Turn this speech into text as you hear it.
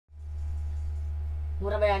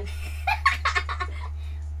Mura ba yan?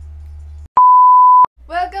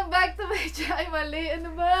 Welcome back to my channel. Ay, mali.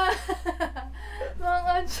 Ano ba?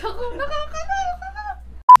 Mga ansyo ko. Nakakaloka.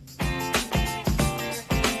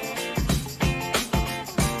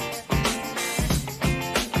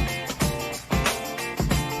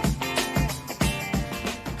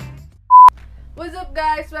 What's up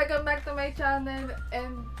guys? Welcome back to my channel.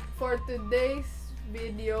 And for today's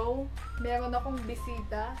video, meron akong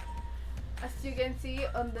bisita. As you can see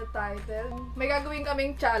on the title, may gagawin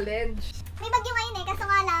kaming challenge. May bagyo ngayon eh, kaso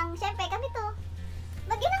nga lang, syempre kami to.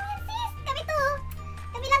 Bagyo lang yan sis, kami to.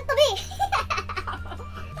 Kami lang to be.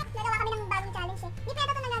 Nagawa kami ng bagong challenge eh. Di pwede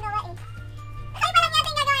ito nagagawa eh. Kaya pa lang natin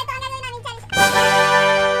gagawa ito, ang gagawin namin challenge.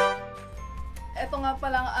 Ito nga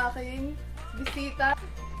palang aking bisita.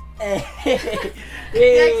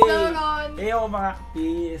 Next Lauron. Yo mga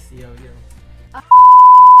kapis. Yo.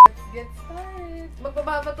 Let's get started.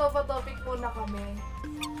 Magbabato pa topic muna kami.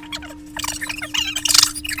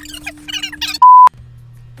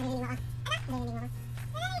 Narinig ako. Narinig ako.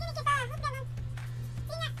 Narinig kita. Huwag naman.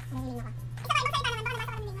 Sige nga. Narinig ako. Isa kayo magsalita naman.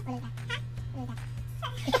 Baka nabasa ka narinig mo. Ulit ka. Ha? Ulit ka.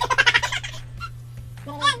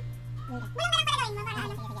 Narinig. Ulit ka. Walang pala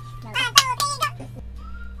gawin mo. Sige. 1, 2, 3, go!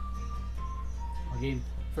 Okay.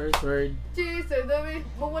 First word. Cheese! Dami.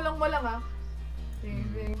 Bumulang-malang ah.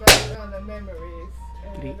 Thinking back on the memories.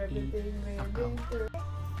 And everything we've been through.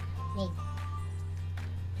 Name.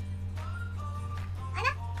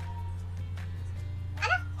 Ano?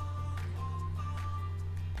 Ano?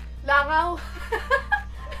 Langaw!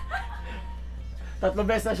 Tatlo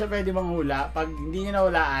beses na siya pwede manghula. Pag hindi niya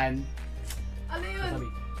nahulaan, Ano yun? sabi.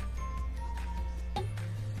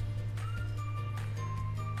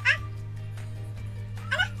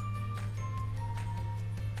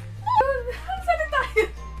 Ang salita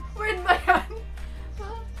yun? Word ba yan?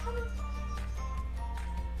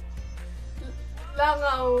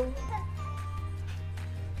 Langaw.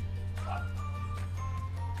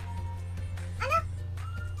 Ano?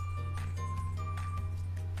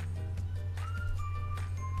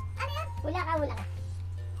 Ano yun? Hula ka.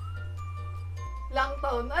 Lang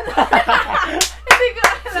taon. Ano? Hindi ko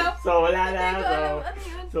alam. So, wala na. Hindi ko alam. Ano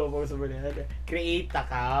yun? So, create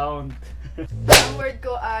account. Ang word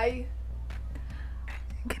ko ay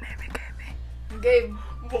game.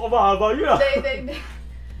 Baka mahaba yun ah. Hindi.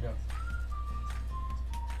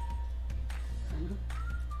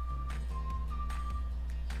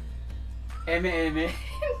 Eme.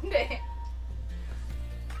 Hindi.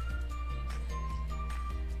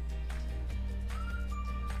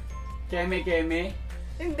 Keme.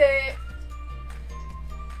 Hindi.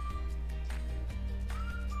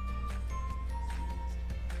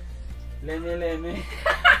 Leme.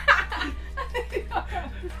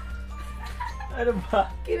 Ano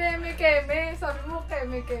ba? Kineme-keme. Sabi mo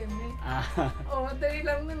keme-keme. Ah. Oh, madali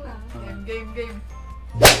lang nun ah. Game.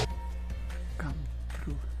 Come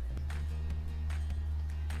true.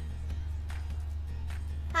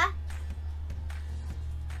 Ha?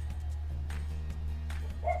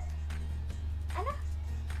 Ano?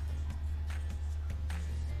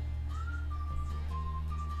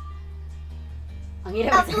 Ang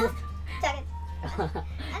hirap. Sorry.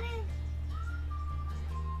 Ano yun?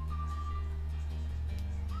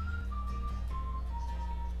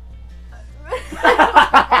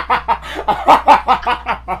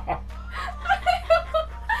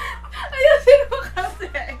 Ayusin mo kasi.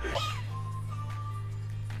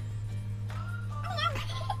 Ano yan?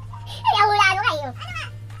 Ay, hula ano kayo? Ano nga?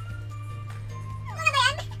 Ano ba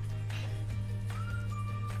yan?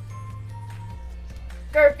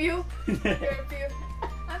 Curfew.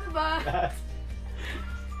 Ano ba?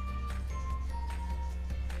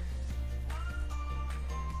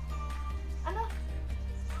 Ano?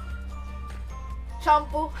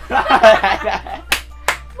 Shampoo.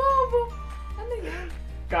 Bobo. Ano yan?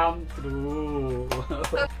 Come true.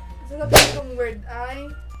 Sasabihin kong word ay...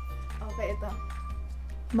 Okay, ito.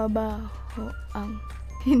 Mabaho ang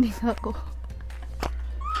hininga ko.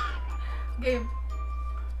 Game.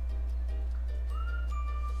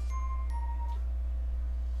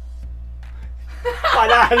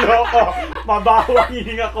 Panalo ko. Mabaho ang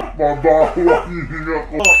hininga ko.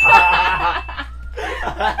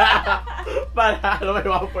 Panalo may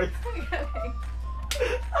 1 point.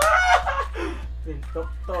 Pintok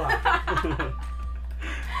to ah.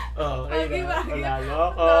 Okay na.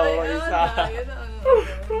 Panalo ko. Isa.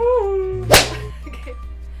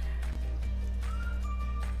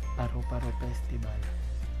 Paro Festival.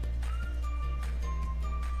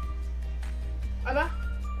 Ano?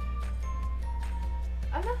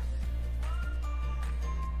 Ano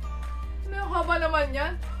yung haba naman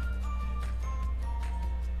yan?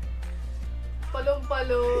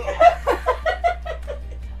 Palong-palo.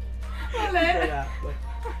 Mali. Wala.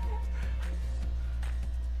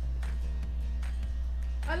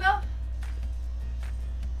 Ano?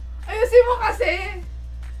 Ayusin mo kasi.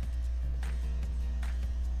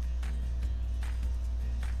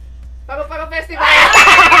 Paru-paro festival.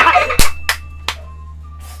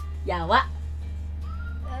 Yawa.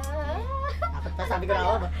 Dapat pa sabi ko na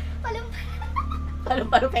ako.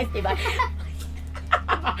 Palong-palong festival.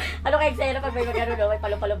 Ano kaya eksena pag may magano no? May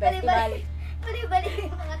palong-palong festival. Bali-bali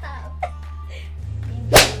yung mga tao.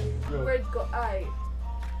 Ang word ko ay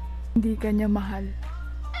hindi ka niya mahal.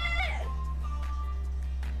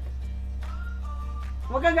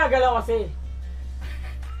 Huwag kang gagalaw kasi.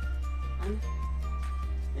 Ano?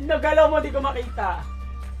 Yung nagalaw mo, di ko makita.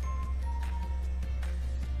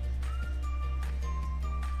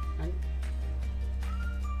 Ano?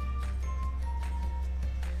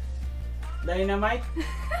 Dynamite?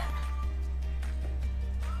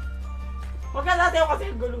 Huwag ka natin ako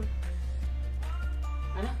kasi ang gulo.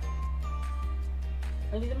 Ano?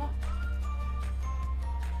 Ay, dito mo.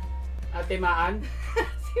 Atimaan?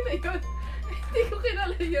 Sino yun? Hindi ko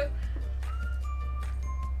kilala yun.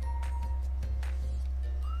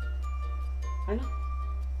 Ano?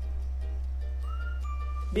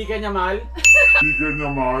 Di ka niya mahal? Di ka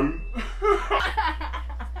niya mahal?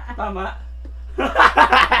 Tama?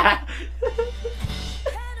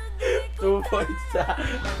 2 points sa...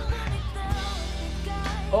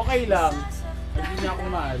 Okay lang. Hindi niya ako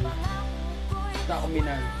mahal. Basta ako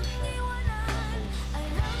minahal ko siya.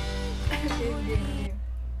 Game.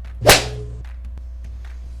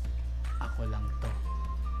 Ako lang to.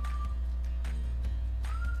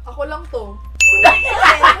 Ako lang to.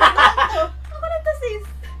 Ako na to, sis.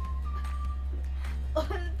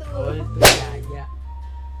 All to. All to yaya.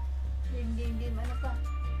 Game. Ano pa?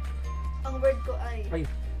 Ang word ko ay... Ay.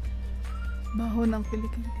 Baho ng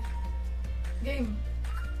kilikili. Game.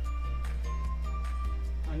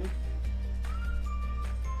 Ano?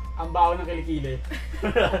 Ang baho ng kilikili.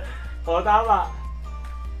 Oo, tama.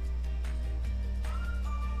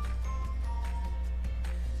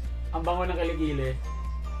 Ang bango ng kilikili.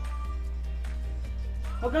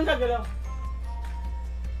 Huwag kang gagalaw.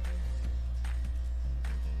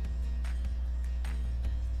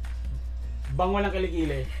 Bango ng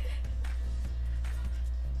kilikili.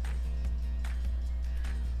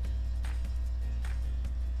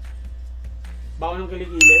 Bango ng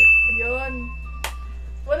kilikili. Yun.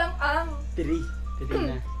 Walang ang. 3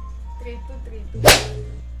 na. 3-2.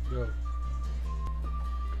 Go.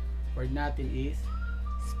 Word natin is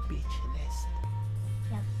speechless.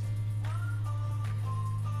 Yep.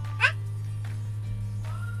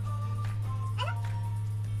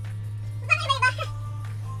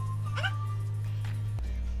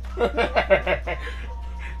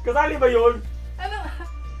 Kasali ba yun? Ano?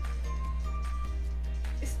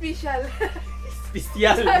 Special.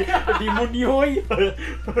 Special. Demonyoy.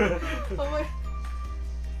 Oh my.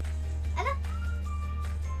 Ano?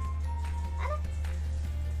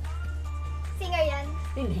 Singer yan?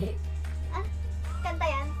 Hindi. Ah? Kanta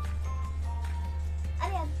yan?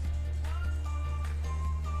 Ano yan?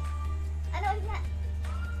 Ano ulit nga?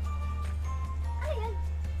 Ano yan?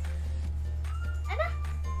 Ano?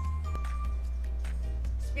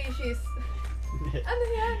 Species. Ano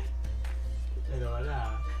yan? Ano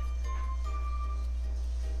wala.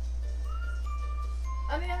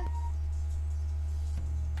 Ano yan?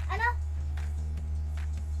 Ano?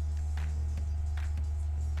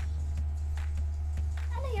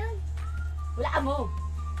 Ano yun? Wala mo.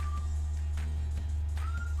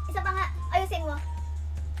 Isa pa nga. Ayusin mo.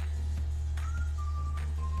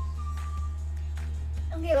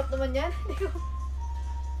 Ang hirap naman yan.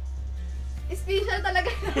 Special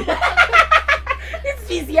talaga. It's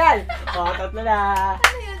special. Oh, tatlo na.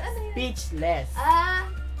 Ano yan? Speechless.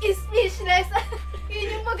 Ah, speechless. Yun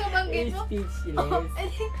yung magabanggit mo. Speechless. Oh,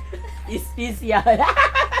 Special.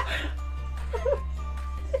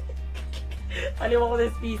 Alam mo ko na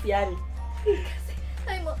special.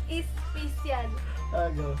 sabi mo, special.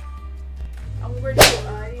 Go. Ang word ko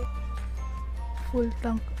ay full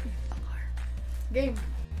tank in a car. Game.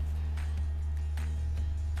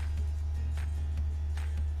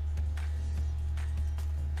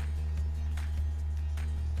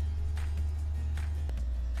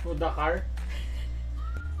 To the car.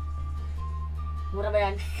 Mura ba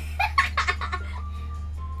yan?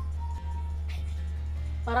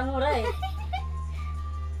 Parang mura eh.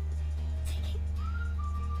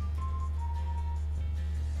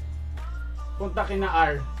 Punta kina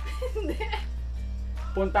R. Hindi.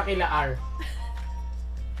 Punta kila R.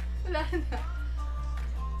 Wala na.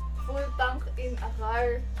 Full tank in a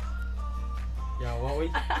car. Yawa, uy.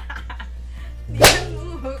 Hindi yan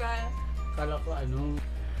mura. Kala ko ano,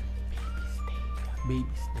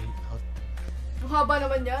 baby stay out. Ang haba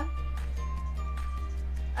naman yan.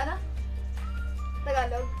 Ano?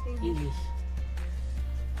 Tagalog? English? English.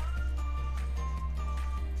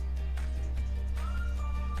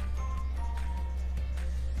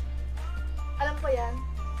 Alam ko yan.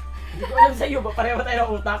 Hindi ko alam sa'yo ba? Pareho tayo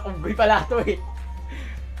ng utak. Unggoy pala ito eh.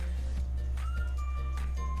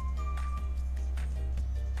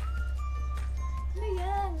 Ano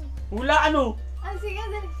yan? Hula ano? Ay, sige,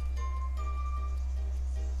 dali.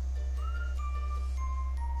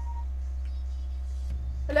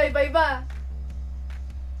 Wala, iba-iba.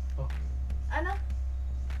 Oh. Ano?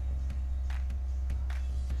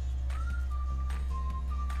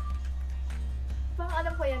 Parang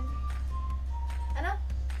alam ko yan. Ano?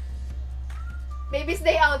 Baby's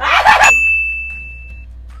day out.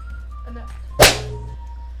 Ano?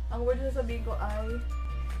 Ang word na sabihin ko ay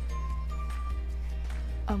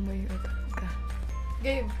amoy utot ka.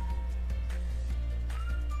 Game.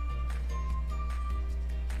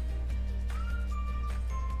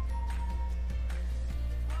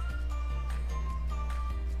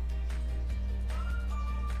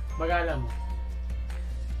 Bagala mo.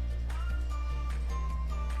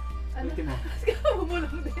 Ano? Ulitin mo. Kasi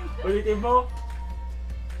bumulong din. Ulitin mo.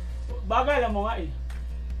 Bagala mo nga eh.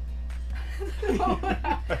 Lumawa.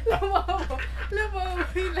 Lumawa.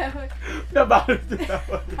 Nabalot na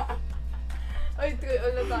tawag. Ay,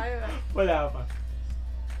 ulit tayo ah. Wala pa.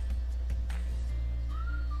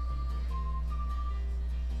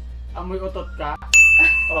 Amoy utot ka?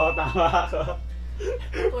 Oo, tama ako.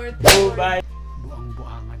 Bye.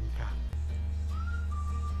 Buang-buangan ka.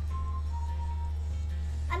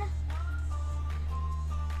 Ano?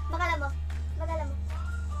 Bakala mo? Bakala mo?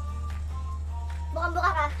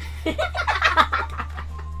 Bukang-buka ka.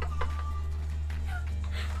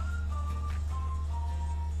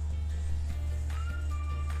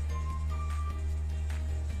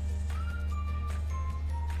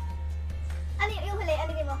 Ano yung huli?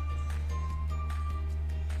 Ano yung mo?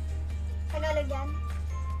 Tagalog yan?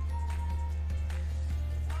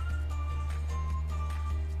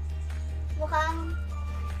 Mukhang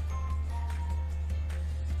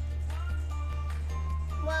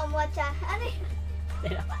muamwacha. Ano yun?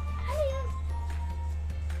 Ano yun?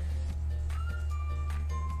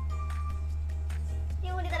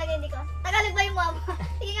 Yung huli talaga hindi ko. Tagalog ba yung muamwa?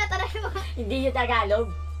 Sige nga, talaga mo. Hindi yung Tagalog.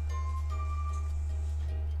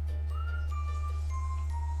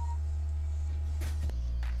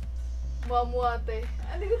 Muamuate.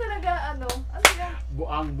 Hindi ko talaga ano. Ano yan?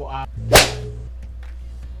 Buang-buang.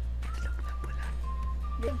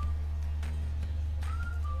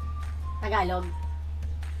 Tagalog.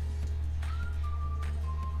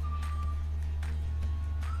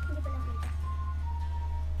 Hindi pa lang kita.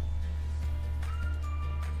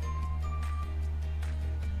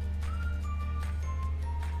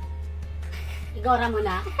 Igora mo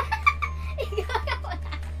na. Igora mo na.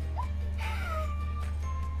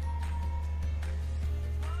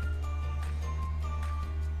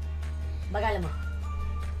 Bagala mo.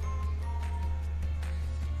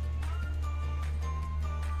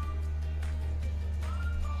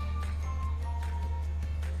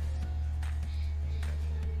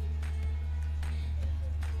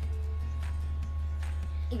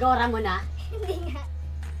 Igora mo na. Hindi nga.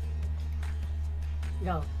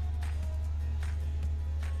 Go.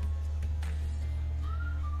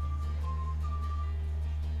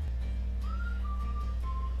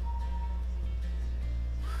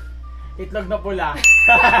 Itlog na pula.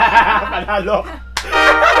 Panalo.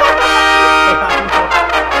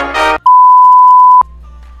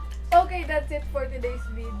 Okay, that's it for today's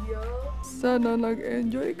video. Sana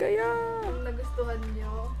nag-enjoy kaya. Kung nagustuhan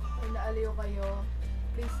nyo, o naaliw kayo,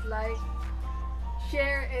 please like,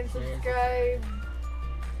 share, and subscribe.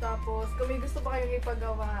 Tapos, kung may gusto pa kayong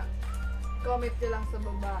ipagawa, comment nyo lang sa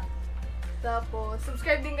baba. Tapos,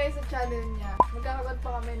 subscribe din kayo sa channel niya. Magkakaroon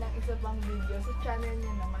pa kami ng isa pang video sa channel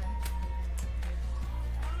niya naman.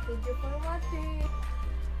 Thank you for watching.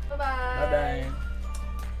 Bye-bye! Bye-bye.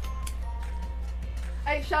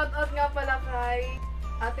 Ay, shoutout nga pala kay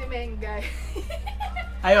Ate Mengay.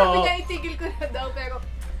 Ayo. Sabi niya itigil ko na daw, pero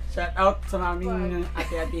Shout out sa aming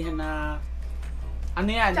ate-atihan na ano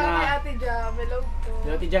yan tsaka kay na Ate Jam, hello po.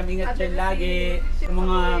 Ate Jam, ingat Ate dyan Lucy, lagi. she's Sa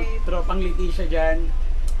mga great. tropang Leticia dyan,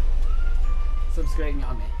 subscribe nyo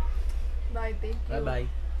kami. Bye, thank you. Bye-bye.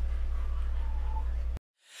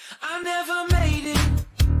 I never made it,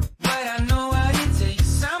 but I know what it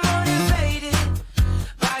takes. I'm motivated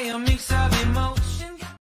by a mix of emotions.